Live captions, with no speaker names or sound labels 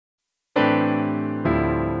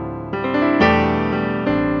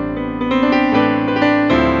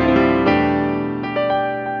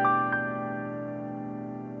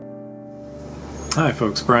Hi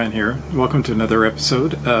folks, Brian here. Welcome to another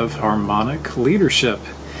episode of Harmonic Leadership.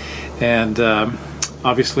 And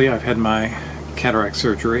obviously I've had my cataract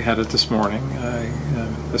surgery, had it this morning. I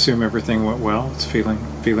assume everything went well. It's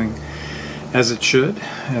feeling as it should,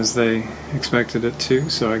 as they expected it to.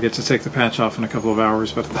 So I get to take the patch off in a couple of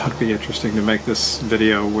hours, but I thought it'd be interesting to make this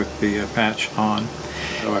video with the patch on.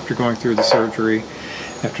 So after going through the surgery,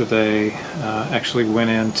 after they actually went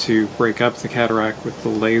in to break up the cataract with the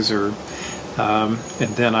laser,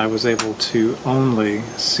 and then I was able to only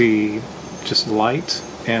see just light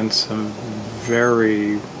and some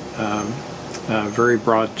very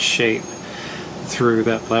broad shape through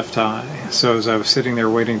that left eye. So as I was sitting there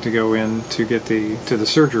waiting to go in to get to the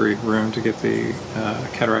surgery room to get the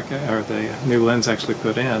cataract or the new lens actually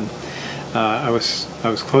put in, I was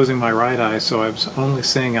closing my right eye, so I was only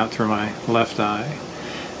seeing out through my left eye,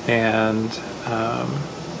 and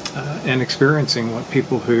experiencing what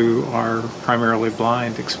people who are primarily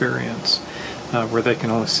blind experience, where they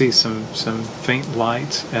can only see some faint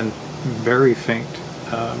light and very faint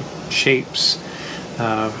shapes,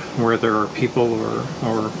 where there are people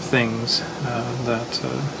or things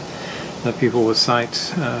that people with sight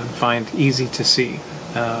find easy to see,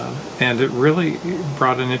 and it really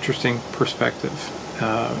brought an interesting perspective.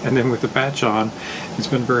 And then with the patch on, it's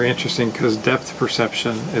been very interesting because depth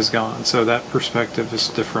perception is gone, so that perspective is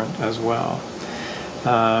different as well.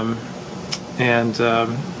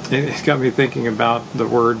 It got me thinking about the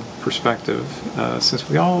word perspective, since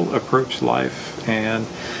we all approach life and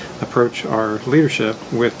approach our leadership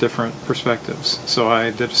with different perspectives. So I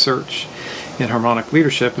did a search in Harmonic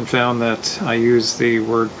Leadership and found that I use the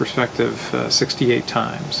word perspective 68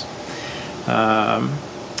 times.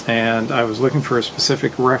 And I was looking for a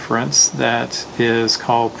specific reference that is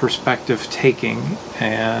called perspective taking,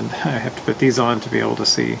 and I have to put these on to be able to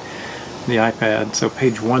see the iPad. So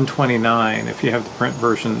page 129, if you have the print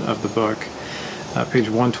version of the book, page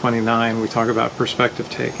 129, we talk about perspective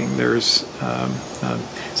taking. There's a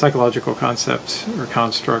psychological concept or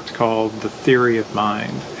construct called the theory of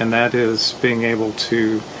mind, and that is being able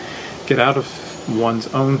to get out of one's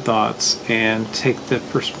own thoughts and take the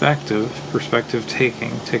perspective taking,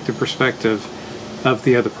 take the perspective of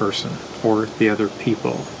the other person or the other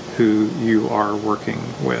people who you are working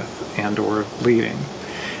with and or leading.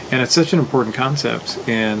 And it's such an important concept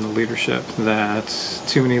in leadership that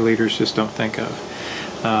too many leaders just don't think of.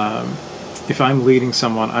 If I'm leading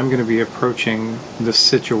someone, I'm going to be approaching the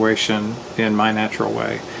situation in my natural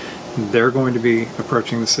way. They're going to be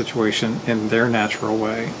approaching the situation in their natural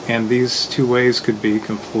way, and these two ways could be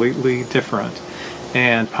completely different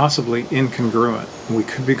and possibly incongruent. We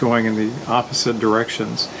could be going in the opposite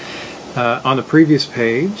directions. On the previous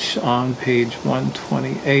page, on page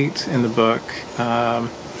 128 in the book, I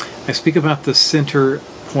speak about the center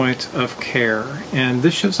point of care, and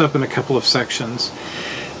this shows up in a couple of sections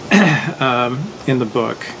in the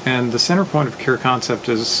book. And the center point of care concept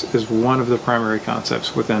is one of the primary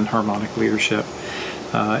concepts within Harmonic Leadership.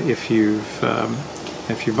 If you've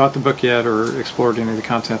bought the book yet or explored any of the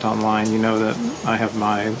content online, you know that I have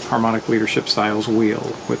my Harmonic Leadership Styles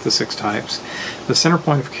wheel with the 6 types. The center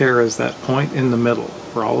point of care is that point in the middle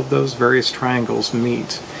where all of those various triangles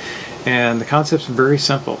meet. And the concept's very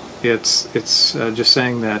simple. It's just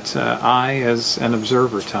saying that I, as an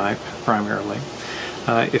observer type primarily,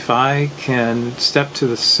 if I can step to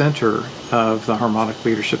the center of the Harmonic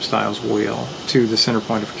Leadership Styles wheel, to the center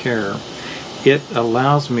point of care, it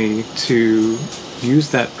allows me to use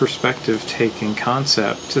that perspective-taking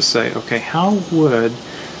concept to say, okay, how would,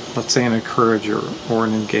 let's say, an encourager or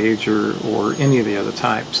an engager or any of the other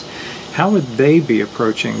types, how would they be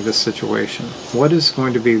approaching this situation? What is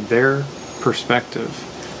going to be their perspective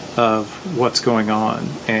of what's going on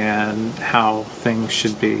and how things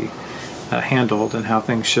should be handled and how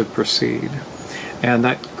things should proceed? And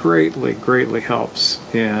that greatly helps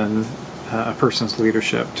in a person's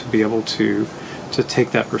leadership to be able to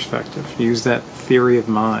take that perspective, use that theory of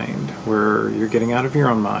mind where you're getting out of your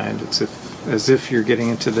own mind. It's as if you're getting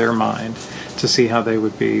into their mind to see how they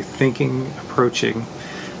would be thinking, approaching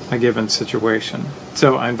a given situation.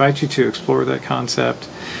 So I invite you to explore that concept,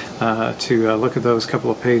 to look at those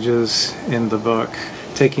couple of pages in the book,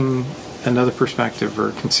 taking another perspective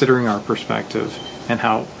or considering our perspective and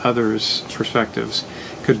how others' perspectives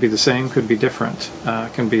could be the same, could be different,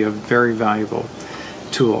 can be a very valuable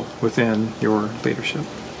tool within your leadership.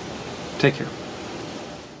 Take care.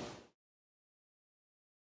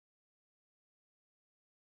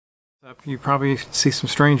 You probably see some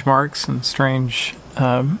strange marks and strange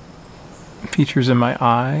features in my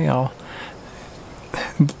eye. I'll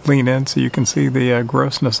lean in so you can see the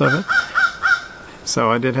grossness of it.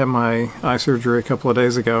 So I did have my eye surgery a couple of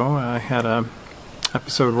days ago. I had a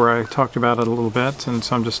episode where I talked about it a little bit, and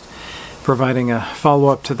so I'm just providing a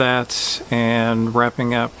follow-up to that and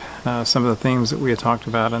wrapping up some of the themes that we had talked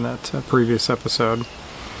about in that previous episode.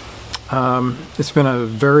 It's been a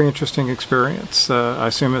very interesting experience. I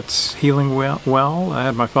assume it's healing well. I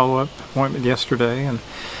had my follow-up appointment yesterday, and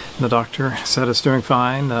the doctor said it's doing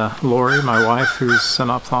fine. Lori, my wife, who's an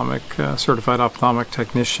certified ophthalmic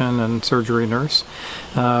technician and surgery nurse,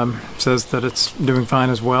 says that it's doing fine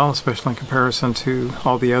as well, especially in comparison to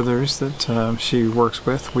all the others that she works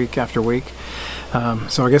with week after week.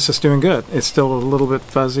 So I guess it's doing good. It's still a little bit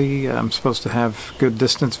fuzzy. I'm supposed to have good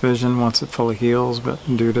distance vision once it fully heals, but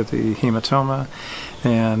due to the hematoma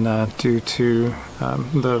and due to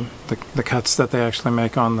the cuts that they actually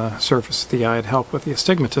make on the surface of the eye to help with the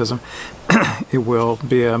astigmatism, it will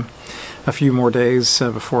be a few more days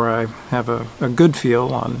before I have a good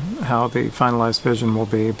feel on how the finalized vision will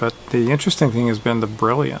be. But the interesting thing has been the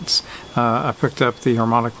brilliance. I picked up the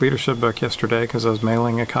Harmonic Leadership book yesterday because I was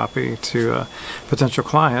mailing a copy to a potential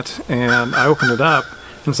client, and I opened it up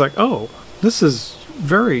and it's like, oh, this is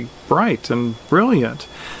very bright and brilliant.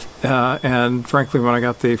 And frankly, when I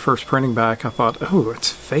got the first printing back, I thought, oh,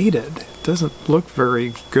 it's faded. It doesn't look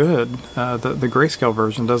very good. The grayscale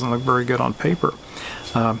version doesn't look very good on paper.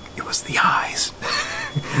 It was the eyes.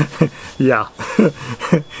 Yeah.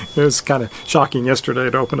 It was kind of shocking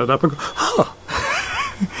yesterday to open it up and go, oh,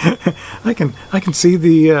 I can see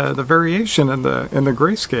the variation in the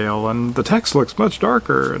grayscale, and the text looks much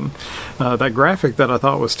darker, and that graphic that I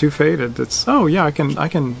thought was too faded, it's, oh yeah, I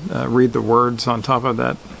can read the words on top of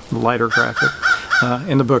that lighter graphic.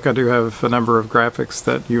 In the book I do have a number of graphics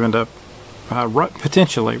that you end up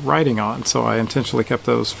potentially writing on, so I intentionally kept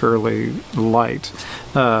those fairly light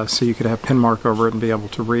so you could have pen mark over it and be able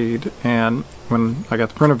to read. And when I got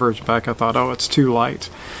the printed version back, I thought, oh, it's too light,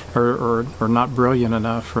 or not brilliant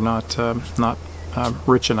enough, or not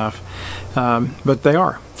rich enough, but they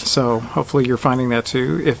are. So hopefully you're finding that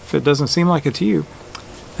too. If it doesn't seem like it to you,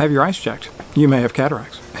 have your eyes checked. You may have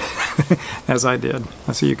cataracts, as I did.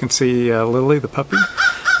 So you can see Lily, the puppy,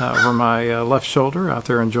 over my left shoulder, out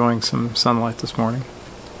there enjoying some sunlight this morning.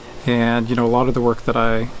 And a lot of the work that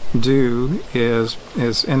I do is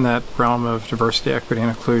in that realm of diversity, equity, and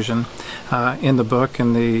inclusion. In the book,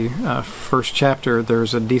 in the first chapter,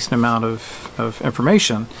 there's a decent amount of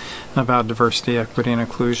information about diversity, equity, and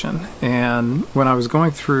inclusion. And when I was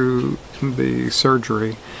going through the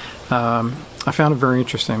surgery, I found it very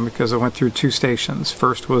interesting because I went through two stations.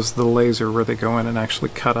 First was the laser, where they go in and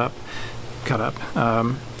actually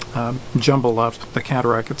jumble up the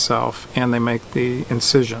cataract itself, and they make the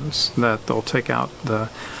incisions that they'll take out the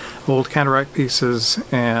old cataract pieces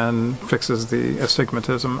and fixes the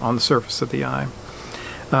astigmatism on the surface of the eye.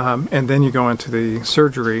 And then you go into the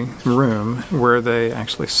surgery room where they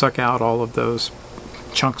actually suck out all of those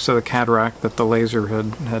chunks of the cataract that the laser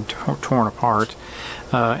had torn apart,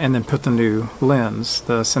 and then put the new lens,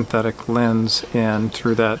 the synthetic lens, in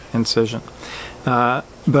through that incision.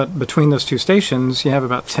 But between those two stations, you have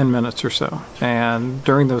about 10 minutes or so. And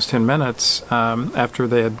during those 10 minutes, after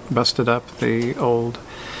they had busted up the old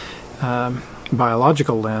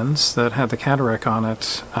biological lens that had the cataract on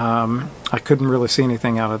it, I couldn't really see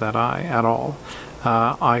anything out of that eye at all.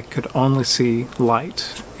 I could only see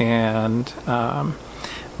light. And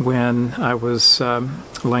when I was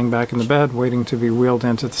laying back in the bed waiting to be wheeled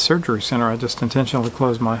into the surgery center, I just intentionally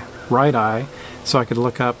closed my right eye so I could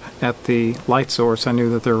look up at the light source. I knew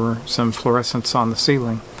that there were some fluorescents on the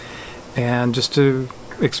ceiling, and just to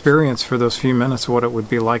experience for those few minutes what it would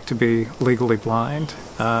be like to be legally blind.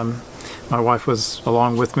 My wife was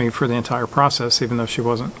along with me for the entire process, even though she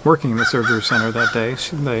wasn't working in the surgery center that day.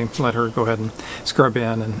 They let her go ahead and scrub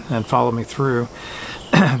in and follow me through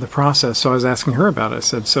the process. So I was asking her about it. I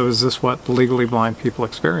said, so is this what legally blind people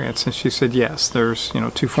experience? And she said, yes. There's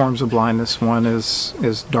two forms of blindness. One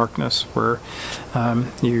is darkness, where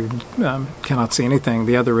you cannot see anything.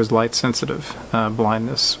 The other is light sensitive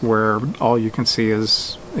blindness, where all you can see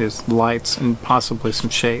is lights and possibly some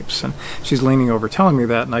shapes. And she's leaning over telling me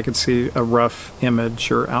that, and I could see a rough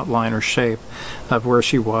image or outline or shape of where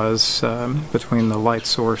she was between the light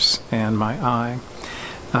source and my eye.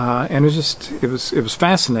 And it was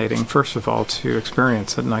fascinating, first of all, to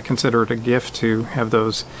experience it, and I consider it a gift to have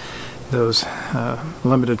those those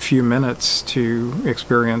limited few minutes to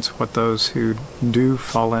experience what those who do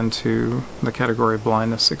fall into the category of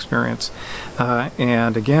blindness experience.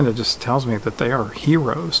 And again, it just tells me that they are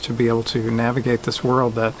heroes to be able to navigate this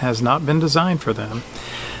world that has not been designed for them.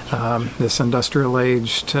 This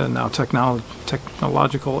industrial-aged, now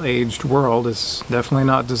technological aged world is definitely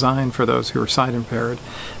not designed for those who are sight impaired,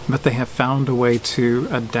 but they have found a way to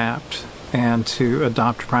adapt and to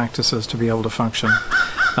adopt practices to be able to function.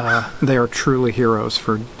 They are truly heroes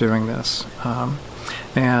for doing this.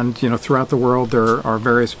 And throughout the world there are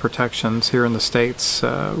various protections. Here in the States,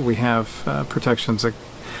 we have protections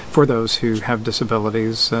for those who have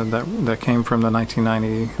disabilities that came from the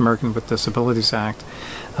 1990 American with Disabilities Act.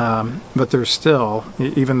 But there's still,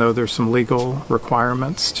 even though there's some legal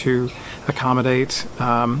requirements to accommodate,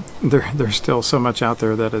 there's still so much out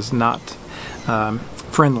there that is not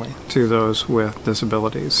friendly to those with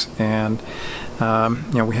disabilities. And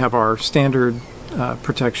we have our standard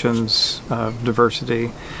protections of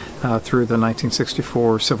diversity through the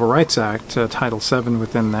 1964 Civil Rights Act. Title VII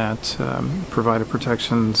within that provided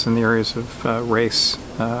protections in the areas of race,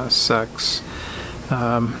 sex,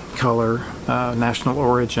 color, national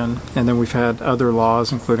origin, and then we've had other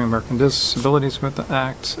laws, including American Disabilities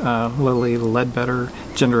Act, Lilly Ledbetter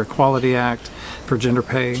Gender Equality Act for gender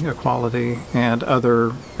pay equality, and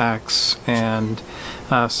other acts and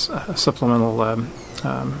supplemental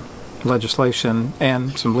legislation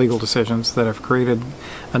and some legal decisions that have created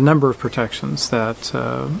a number of protections that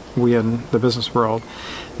we in the business world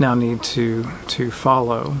now need to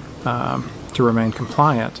follow to remain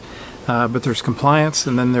compliant. But there's compliance,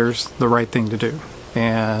 and then there's the right thing to do.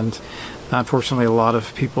 And unfortunately, a lot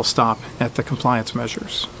of people stop at the compliance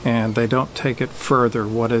measures, and they don't take it further.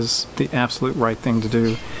 What is the absolute right thing to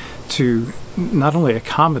do to not only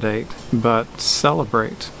accommodate, but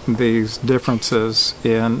celebrate these differences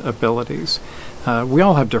in abilities? We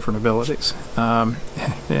all have different abilities,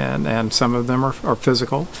 and some of them are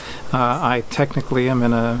physical. I technically am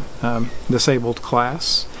in a disabled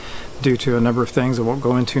class due to a number of things I won't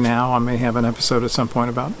go into now. I may have an episode at some point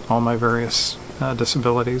about all my various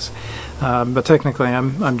disabilities, but technically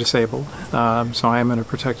I'm disabled, so I am in a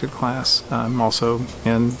protected class. I'm also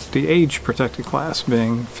in the age protected class,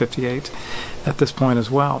 being 58 at this point as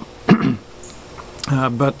well.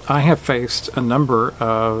 But I have faced a number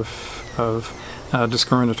of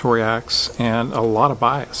discriminatory acts and a lot of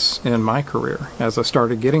bias in my career as I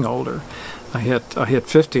started getting older. I hit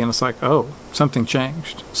 50, and it's like, oh, something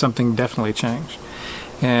changed. Something definitely changed.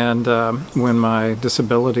 And when my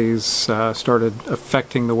disabilities started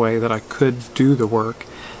affecting the way that I could do the work,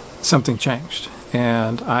 something changed.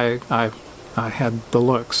 And I had the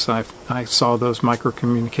looks. I saw those micro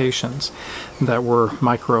communications that were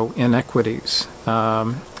micro inequities,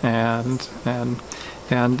 and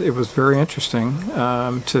it was very interesting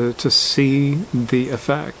to see the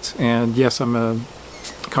effect. And yes, I'm a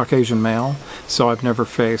Caucasian male, so I've never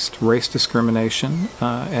faced race discrimination,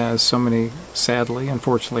 as so many sadly,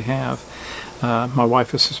 unfortunately, have. My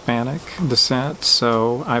wife is Hispanic descent,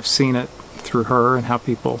 so I've seen it through her and how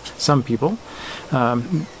some people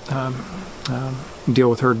deal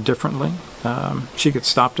with her differently. She gets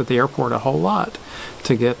stopped at the airport a whole lot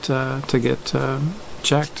to get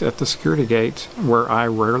checked at the security gate, where I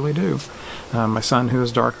rarely do. My son, who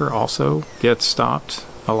is darker, also gets stopped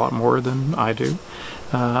a lot more than I do.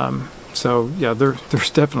 So yeah, there's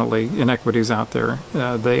definitely inequities out there.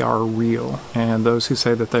 They are real, and those who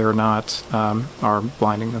say that they are not are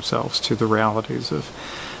blinding themselves to the realities of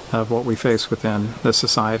what we face within the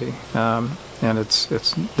society. And it's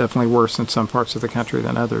definitely worse in some parts of the country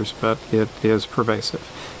than others, but it is pervasive,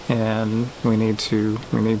 and we need to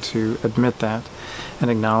admit that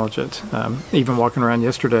and acknowledge it. Even walking around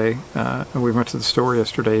yesterday, we went to the store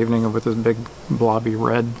yesterday evening, and with this big blobby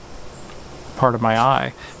red part of my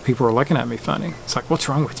eye, people were looking at me funny. It's like, what's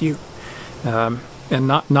wrong with you? And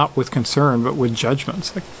not with concern, but with judgment.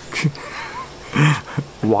 It's like,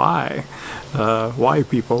 why? Why,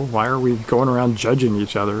 people? Why are we going around judging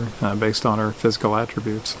each other based on our physical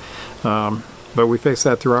attributes? But we face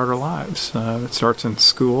that throughout our lives. It starts in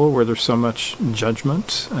school, where there's so much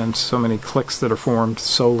judgment and so many cliques that are formed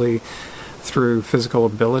solely through physical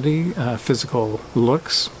ability, physical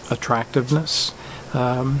looks, attractiveness.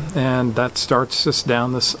 And that starts us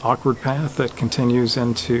down this awkward path that continues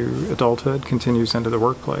into adulthood, continues into the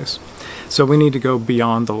workplace. So we need to go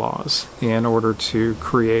beyond the laws in order to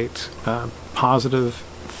create positive,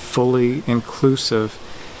 fully inclusive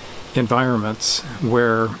environments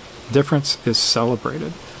where difference is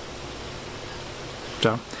celebrated.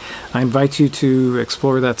 So I invite you to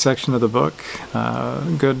explore that section of the book.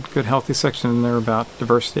 Good healthy section in there about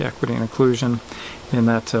diversity, equity, and inclusion in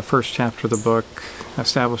that first chapter of the book,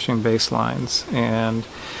 establishing baselines. And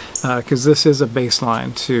because this is a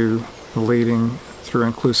baseline to leading through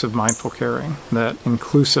inclusive mindful caring. That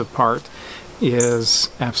inclusive part is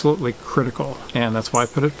absolutely critical, and that's why I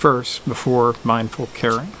put it first before mindful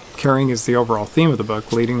caring. Caring is the overall theme of the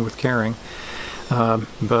book, leading with caring.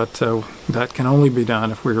 But that can only be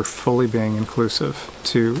done if we are fully being inclusive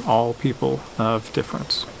to all people of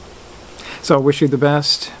difference. So I wish you the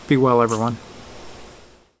best. Be well, everyone.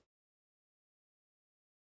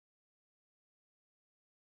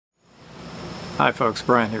 Hi folks,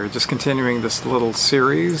 Brian here. Just continuing this little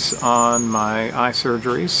series on my eye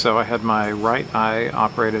surgeries. So I had my right eye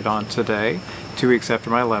operated on today, 2 weeks after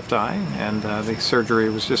my left eye, and the surgery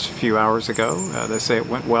was just a few hours ago. They say it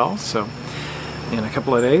went well, so in a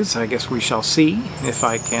couple of days, I guess we shall see if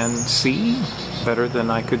I can see better than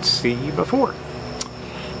I could see before.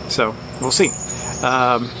 So we'll see.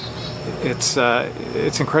 It's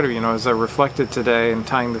incredible, you know, as I reflected today, and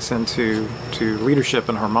tying this into leadership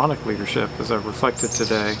and harmonic leadership, as I reflected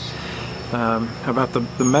today about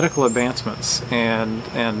the medical advancements and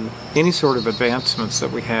any sort of advancements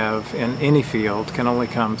that we have in any field can only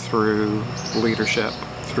come through leadership,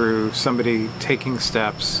 through somebody taking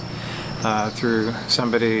steps, through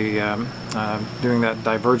somebody doing that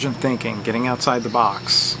divergent thinking, getting outside the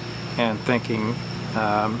box and thinking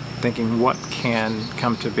what can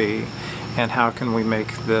come to be and how can we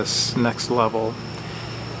make this next level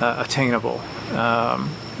attainable.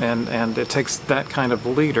 And it takes that kind of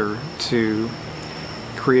leader to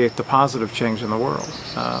create the positive change in the world.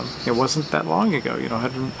 It wasn't that long ago, you know,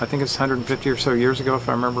 I think it's 150 or so years ago, if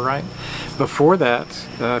I remember right. Before that,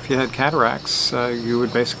 if you had cataracts, you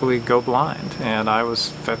would basically go blind, and I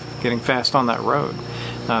was getting fast on that road.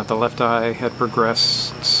 The left eye had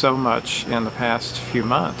progressed so much in the past few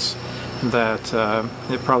months that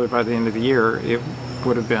probably by the end of the year it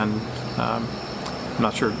would have been, I'm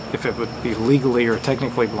not sure if it would be legally or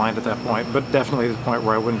technically blind at that point, but definitely to the point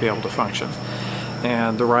where I wouldn't be able to function.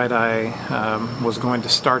 And the right eye was going to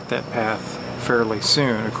start that path fairly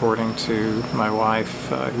soon, according to my wife,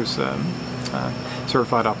 who's a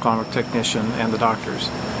certified ophthalmic technician, and the doctors.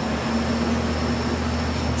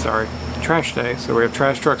 Sorry, trash day, so we have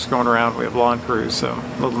trash trucks going around, we have lawn crews, so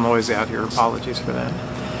a little noisy out here, apologies for that.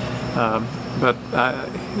 But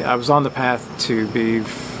I was on the path to be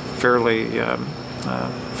fairly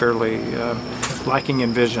lacking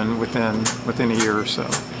in vision within a year or so.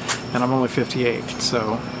 And I'm only 58,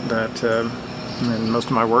 so that and most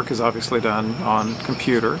of my work is obviously done on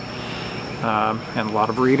computer, and a lot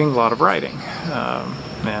of reading, a lot of writing,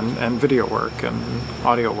 and video work and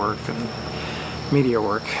audio work and media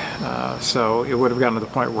work. So it would have gotten to the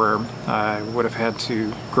point where I would have had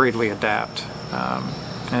to greatly adapt.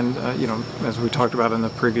 You know, as we talked about in the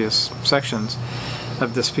previous sections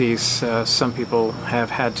of this piece, some people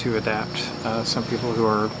have had to adapt. Some people who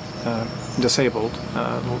are disabled,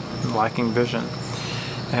 lacking vision,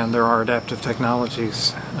 and there are adaptive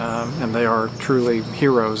technologies, and they are truly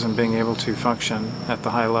heroes in being able to function at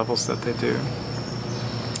the high levels that they do.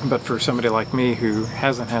 But for somebody like me who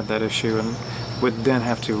hasn't had that issue and would then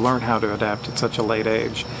have to learn how to adapt at such a late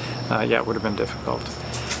age, yeah, it would have been difficult.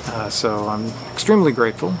 So I'm extremely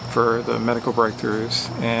grateful for the medical breakthroughs,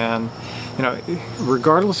 and you know,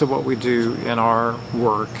 regardless of what we do in our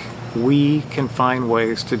work, we can find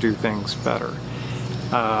ways to do things better.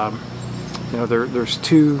 You know, there's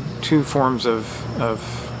two forms of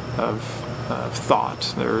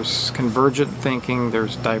thought. There's convergent thinking.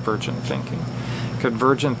 There's divergent thinking.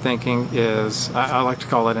 Convergent thinking is, I like to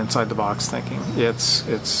call it inside the box thinking.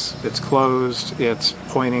 It's closed. It's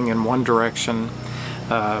pointing in one direction.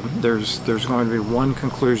 There's going to be one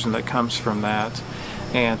conclusion that comes from that.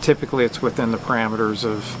 And typically it's within the parameters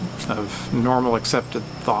of normal accepted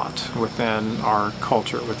thought within our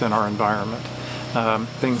culture, within our environment.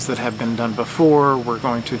 Things that have been done before, we're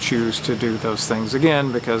going to choose to do those things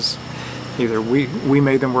again because either we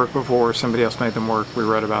made them work before, or somebody else made them work, we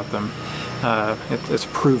read about them. It's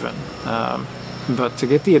proven. But to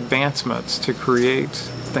get the advancements to create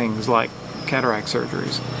things like cataract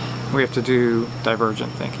surgeries, we have to do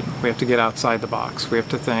divergent thinking. We have to get outside the box. We have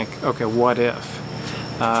to think, okay, what if?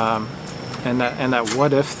 And that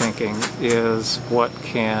what if thinking is what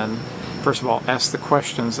can, first of all, ask the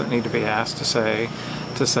questions that need to be asked to say,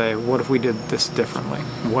 what if we did this differently?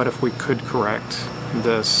 What if we could correct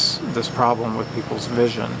this problem with people's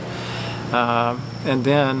vision? And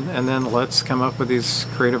then let's come up with these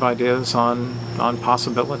creative ideas on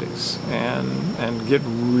possibilities and get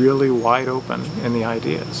really wide open in the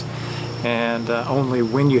ideas. And only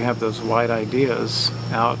when you have those wide ideas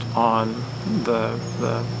out on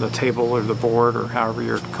the table or the board or however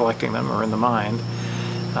you're collecting them, or in the mind,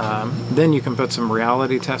 then you can put some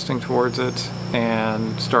reality testing towards it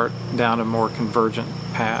and start down a more convergent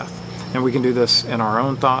path. And we can do this in our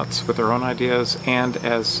own thoughts, with our own ideas, and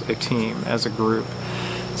as a team, as a group.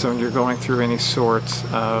 So when you're going through any sort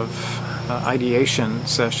of ideation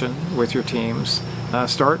session with your teams,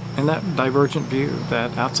 start in that divergent view,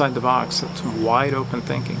 that outside the box, that's wide open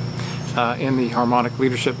thinking. In the Harmonic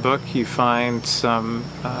Leadership book, you find some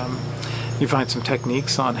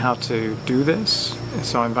techniques on how to do this.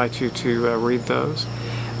 So I invite you to read those,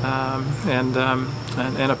 and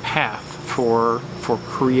a path for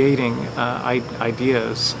creating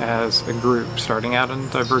ideas as a group, starting out in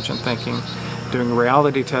divergent thinking, doing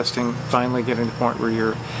reality testing, finally getting to the point where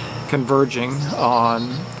you're converging on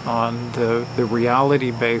the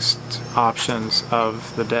reality-based options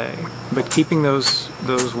of the day, but keeping those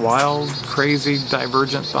wild, crazy,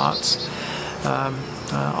 divergent thoughts on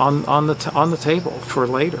the table for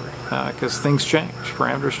later, because things change,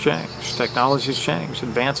 parameters change, technologies change,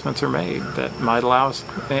 advancements are made that might allow us,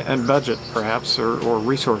 and budget perhaps, or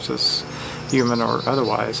resources, human or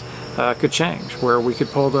otherwise, could change, where we could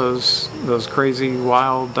pull those crazy,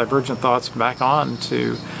 wild, divergent thoughts back on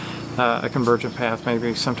to a convergent path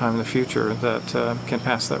maybe sometime in the future that can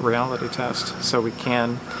pass that reality test, so we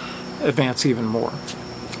can advance even more.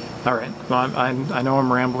 All right, well, I know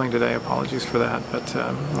I'm rambling today, apologies for that, but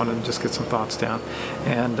I wanted to just get some thoughts down.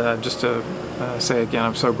 And just to say again,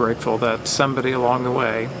 I'm so grateful that somebody along the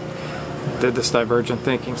way did this divergent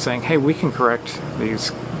thinking, saying, hey, we can correct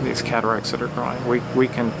these cataracts that are growing. We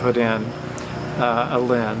can put in a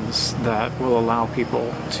lens that will allow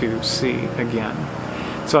people to see again.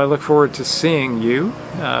 So I look forward to seeing you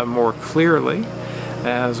more clearly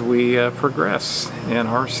as we progress in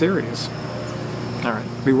our series. All right.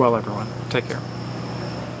 Be well, everyone. Take care.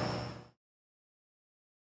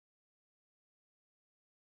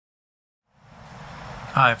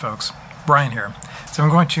 Hi, folks. Brian here. So I'm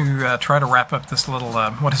going to try to wrap up this little,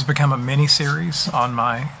 what has become a mini-series on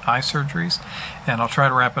my eye surgeries, and I'll try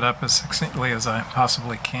to wrap it up as succinctly as I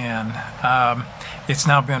possibly can. It's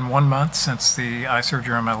now been 1 month since the eye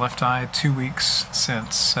surgery on my left eye, 2 weeks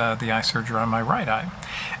since the eye surgery on my right eye.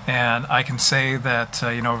 And I can say that,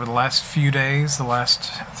 over the last few days, the last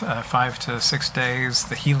 5 to 6 days,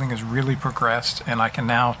 the healing has really progressed, and I can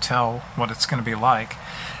now tell what it's going to be like.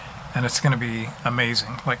 And it's going to be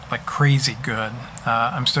amazing, like crazy good.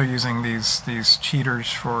 I'm still using these cheaters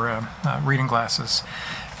for reading glasses,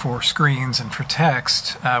 for screens and for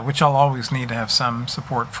text, which I'll always need to have some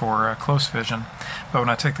support for close vision. But when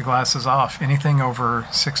I take the glasses off, anything over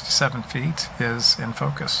 6 to 7 feet is in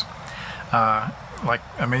focus. Like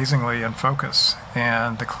amazingly in focus,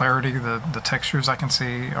 and the clarity, the textures I can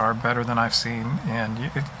see are better than I've seen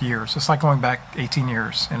in years. It's like going back 18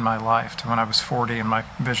 years in my life to when I was 40 and my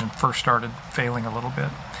vision first started failing a little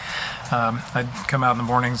bit. I'd come out in the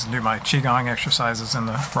mornings and do my Qigong exercises in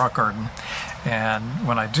the rock garden, and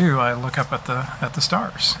when I do, I look up at the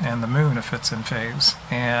stars and the moon if it's in phase,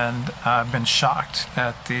 and I've been shocked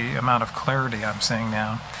at the amount of clarity I'm seeing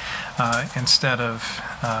now, instead of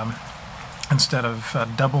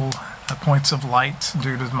double points of light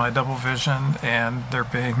due to my double vision and there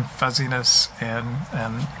being fuzziness and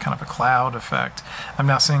kind of a cloud effect. I'm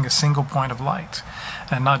now seeing a single point of light,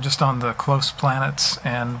 and not just on the close planets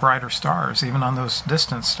and brighter stars, even on those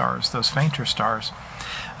distant stars, those fainter stars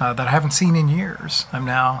that I haven't seen in years. I'm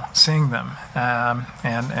now seeing them,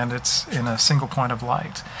 and it's in a single point of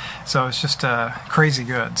light. So it's just crazy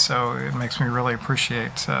good. So it makes me really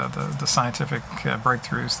appreciate the scientific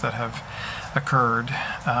breakthroughs that have occurred.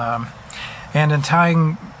 And in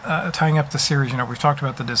tying up the series, we've talked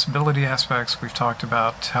about the disability aspects, we've talked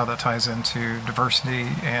about how that ties into diversity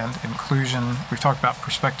and inclusion, we've talked about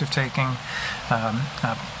perspective taking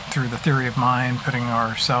through the theory of mind, putting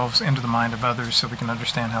ourselves into the mind of others so we can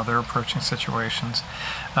understand how they're approaching situations.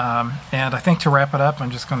 And I think to wrap it up,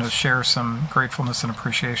 I'm just going to share some gratefulness and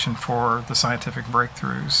appreciation for the scientific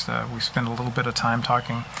breakthroughs. We spent a little bit of time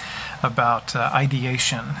talking about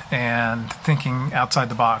ideation and thinking outside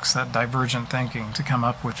the box, that divergent thinking, to come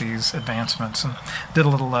up with these advancements. And did a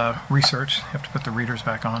little research. I have to put the readers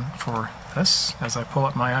back on for this as I pull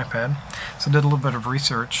up my iPad. So did a little bit of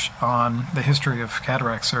research on the history of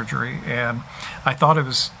cataract surgery, and I thought it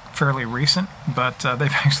was fairly recent, but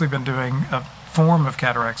they've actually been doing a form of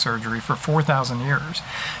cataract surgery for 4,000 years.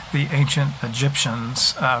 The ancient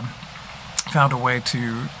Egyptians found a way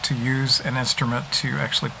to use an instrument to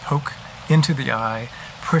actually poke into the eye,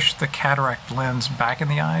 push the cataract lens back in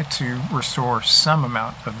the eye to restore some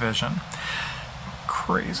amount of vision.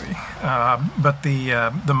 Crazy. But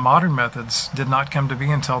the modern methods did not come to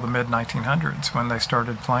be until the mid-1900s, when they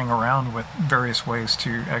started playing around with various ways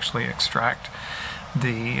to actually extract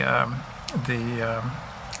the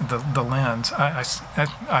lens. I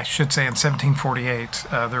should say in 1748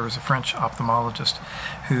 there was a French ophthalmologist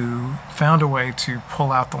who found a way to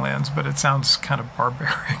pull out the lens, but it sounds kind of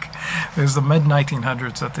barbaric. It was the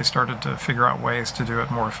mid-1900s that they started to figure out ways to do it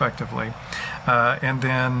more effectively. And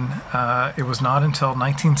then it was not until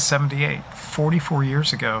 1978, 44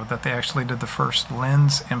 years ago, that they actually did the first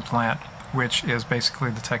lens implant, which is basically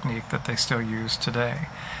the technique that they still use today.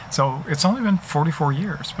 So it's only been 44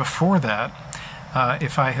 years. Before that,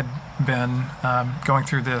 if I had been going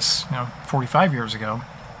through this 45 years ago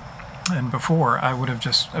and before, I would have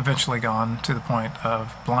just eventually gone to the point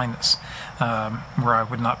of blindness, where I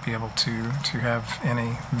would not be able to have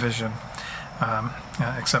any vision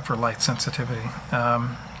except for light sensitivity.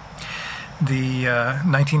 The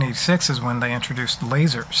 1986 is when they introduced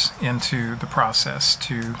lasers into the process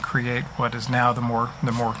to create what is now the more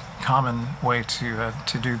common way to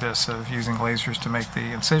do this, of using lasers to make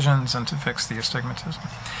the incisions and to fix the astigmatism.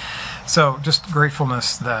 So just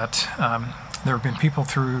gratefulness that there have been people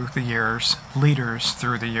through the years, leaders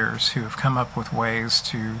through the years, who have come up with ways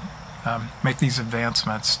to make these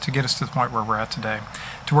advancements to get us to the point where we're at today,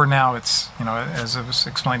 to where now it's, as it was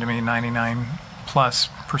explained to me, 99+%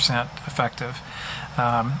 effective,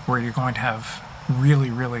 where you're going to have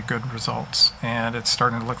really, really good results. And it's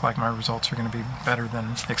starting to look like my results are going to be better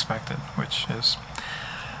than expected, which is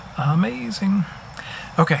amazing.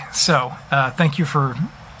 Okay, so thank you for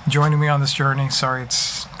joining me on this journey. Sorry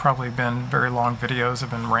it's probably been very long videos. I've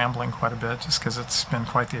been rambling quite a bit just because it's been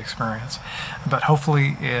quite the experience. But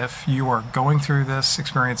hopefully, if you are going through this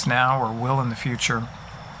experience now or will in the future,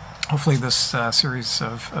 hopefully this series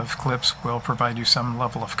of clips will provide you some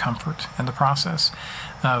level of comfort in the process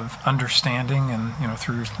of understanding, and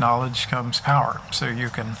through knowledge comes power. So you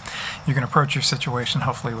can approach your situation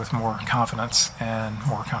hopefully with more confidence and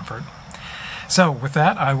more comfort. So with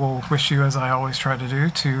that, I will wish you, as I always try to do,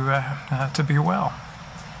 to be well.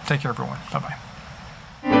 Take care, everyone. Bye-bye.